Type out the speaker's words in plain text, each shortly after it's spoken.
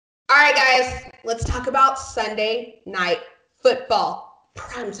All right, guys, let's talk about Sunday night football.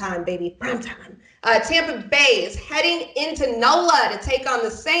 Prime time, baby, prime time. Tampa Bay is heading into NOLA to take on the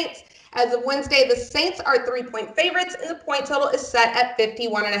Saints. As of Wednesday, the Saints are 3-point favorites, and the point total is set at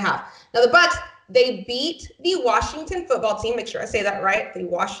 51.5. Now, the Bucs, they beat the Washington football team. Make sure I say that right. The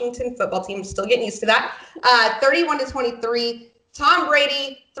Washington football team. I'm still getting used to that. 31-23. Tom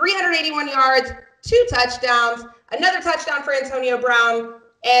Brady, 381 yards, 2 touchdowns, another touchdown for Antonio Brown.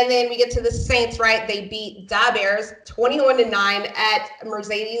 And then we get to the Saints, right? They beat the Bears 21-9 at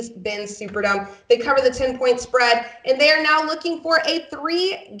Mercedes-Benz Superdome. They cover the 10-point spread, and they are now looking for a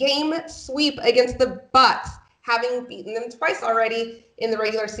 3-game sweep against the Bucs, having beaten them twice already in the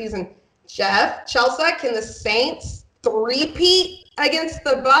regular season. Jeff, Chelsa, can the Saints three-peat against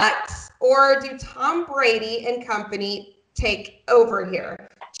the Bucs, or do Tom Brady and company take over here?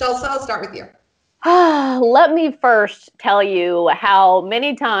 Chelsa, I'll start with you. Let me first tell you how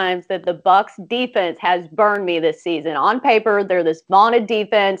many times that the Bucs defense has burned me this season. On paper, they're this vaunted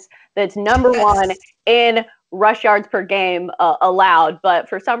defense that's number one in rush yards per game allowed, but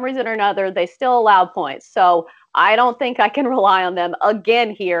for some reason or another, they still allow points. So I don't think I can rely on them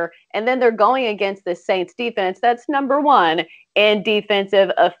again here. And then they're going against the Saints defense that's number one in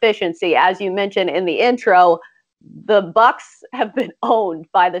defensive efficiency. As you mentioned in the intro, the Bucs have been owned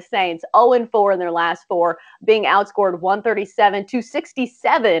by the Saints, 0-4 in their last 4, being outscored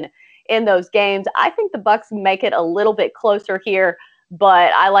 137-67 in those games. I think the Bucs make it a little bit closer here,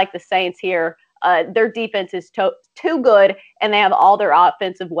 but I like the Saints here. Their defense is too good, and they have all their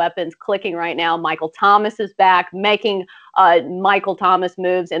offensive weapons clicking right now. Michael Thomas is back, making Michael Thomas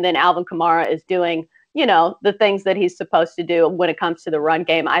moves, and then Alvin Kamara is doing the things that he's supposed to do when it comes to the run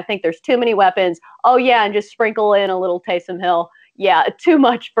game. I think there's too many weapons. Oh, yeah, and just sprinkle in a little Taysom Hill. Yeah, too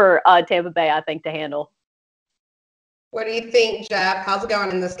much for Tampa Bay, I think, to handle. What do you think, Jeff? How's it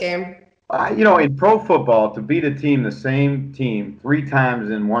going in this game? In pro football, to beat the same team 3 times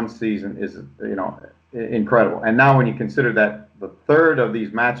in one season is, incredible. And now when you consider that the third of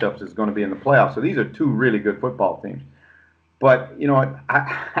these matchups is going to be in the playoffs, so these are 2 really good football teams. But,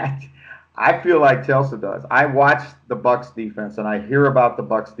 I feel like Chelsa does. I watch the Bucs defense, and I hear about the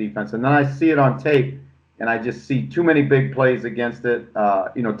Bucs defense, and then I see it on tape, and I just see too many big plays against it.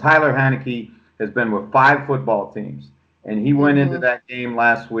 Tyler Heinicke has been with 5 football teams, and he went into that game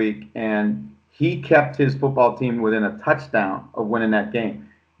last week, and he kept his football team within a touchdown of winning that game.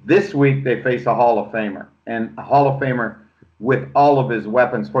 This week, they face a Hall of Famer, and a Hall of Famer with all of his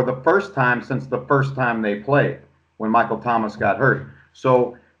weapons for the first time since the first time they played, when Michael Thomas got hurt.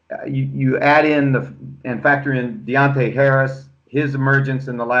 So you add in and factor in Deontay Harris, his emergence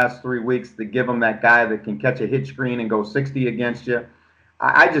in the last 3 weeks to give him that guy that can catch a hitch screen and go 60 against you.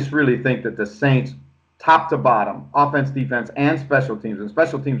 I just really think that the Saints, top to bottom, offense, defense, and special teams, and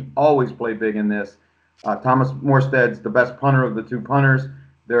special teams always play big in this. Thomas Morstead's the best punter of the 2 punters.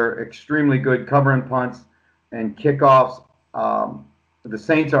 They're extremely good covering punts and kickoffs. The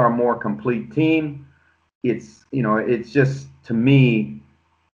Saints are a more complete team. It's just, to me,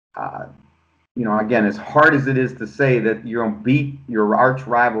 again, as hard as it is to say that you're going to beat your arch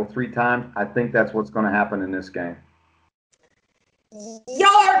rival 3 times, I think that's what's going to happen in this game. Y'all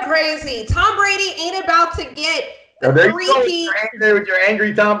are crazy. Tom Brady ain't about to get a three-peat. You're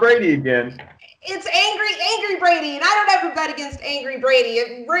angry Tom Brady again. It's angry Brady, and I don't ever bet against angry Brady.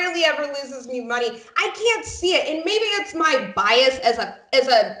 It rarely ever loses me money. I can't see it, and maybe it's my bias as a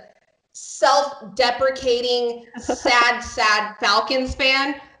self-deprecating, sad Falcons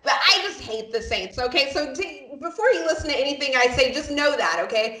fan. But I just hate the Saints, okay? So before you listen to anything I say, just know that,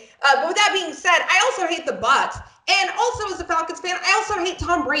 okay? But with that being said, I also hate the Bucs. And also, as a Falcons fan, I also hate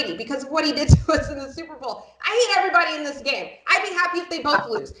Tom Brady because of what he did to us in the Super Bowl. I hate everybody in this game. I'd be happy if they both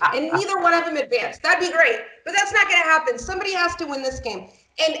lose and neither one of them advance. That'd be great. But that's not going to happen. Somebody has to win this game.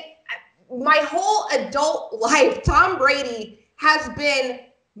 And my whole adult life, Tom Brady has been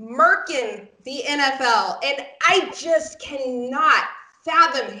murking the NFL. And I just cannot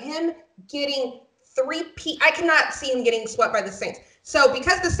fathom him getting 3-peat. I cannot see him getting swept by the Saints. So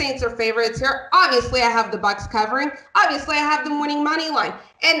because the Saints are favorites here, obviously I have the Bucs covering. Obviously I have them winning money line.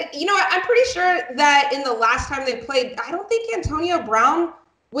 And you know what? I'm pretty sure that in the last time they played, I don't think Antonio Brown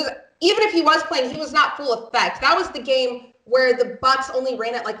was, even if he was playing, he was not full effect. That was the game where the Bucs only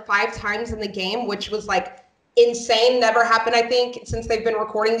ran it like 5 times in the game, which was like insane. Never happened, I think, since they've been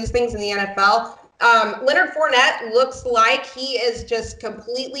recording these things in the NFL. Leonard Fournette looks like he is just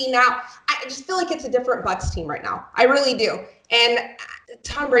completely now. I just feel like it's a different Bucs team right now. I really do. And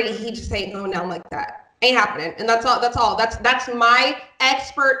Tom Brady, he just ain't going down like that. Ain't happening. And that's all. That's my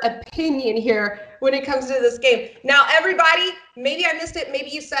expert opinion here when it comes to this game. Now, everybody, maybe I missed it.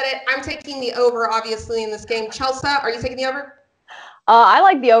 Maybe you said it. I'm taking the over, obviously, in this game. Chelsa, are you taking the over? I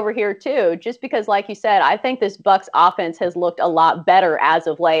like the over here too, just because, like you said, I think this Bucs offense has looked a lot better as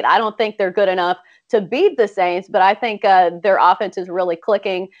of late. I don't think they're good enough to beat the Saints, but I think their offense is really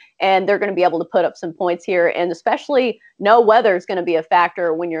clicking, and they're going to be able to put up some points here. And especially, no weather is going to be a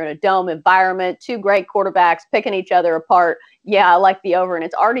factor when you're in a dome environment. Two great quarterbacks picking each other apart. Yeah, I like the over, and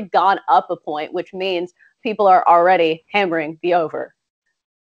it's already gone up a point, which means people are already hammering the over.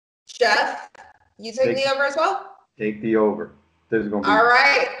 Jeff, you taking the over as well? Take the over. There's going to be all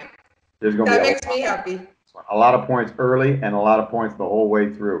right. There's going to that be makes me happy. A lot of points early and a lot of points the whole way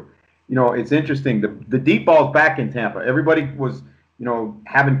through. You know, it's interesting. The deep ball's back in Tampa. Everybody was, you know,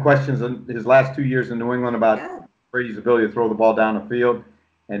 having questions in his last 2 years in New England about Brady's ability to throw the ball down the field.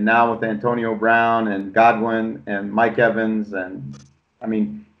 And now with Antonio Brown and Godwin and Mike Evans, and I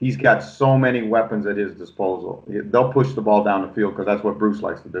mean, he's got so many weapons at his disposal. They'll push the ball down the field because that's what Bruce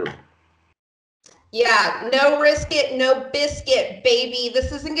likes to do. Yeah, no risk it, no biscuit, baby.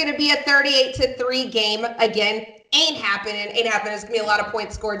 This isn't going to be a 38-3 game again. Ain't happening. It's going to be a lot of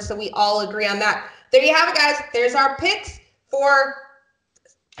points scored, so we all agree on that. There you have it, guys. There's our picks for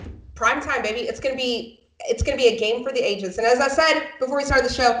prime time, baby. It's going to be a game for the ages. And as I said before we started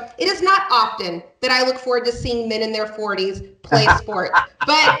the show, it is not often that I look forward to seeing men in their 40s play sports.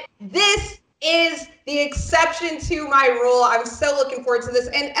 But this is the exception to my rule. I'm so looking forward to this.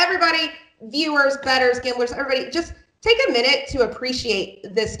 And everybody, viewers, bettors, gamblers, everybody, just take a minute to appreciate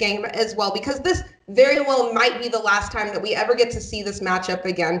this game as well, because this very well might be the last time that we ever get to see this matchup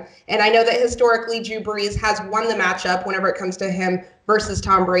again. And I know that historically Drew Brees has won the matchup whenever it comes to him versus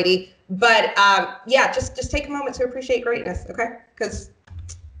Tom Brady. But yeah, just take a moment to appreciate greatness, okay? Because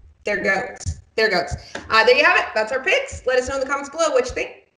they're goats. They're goats. There you have it. That's our picks. Let us know in the comments below what you think.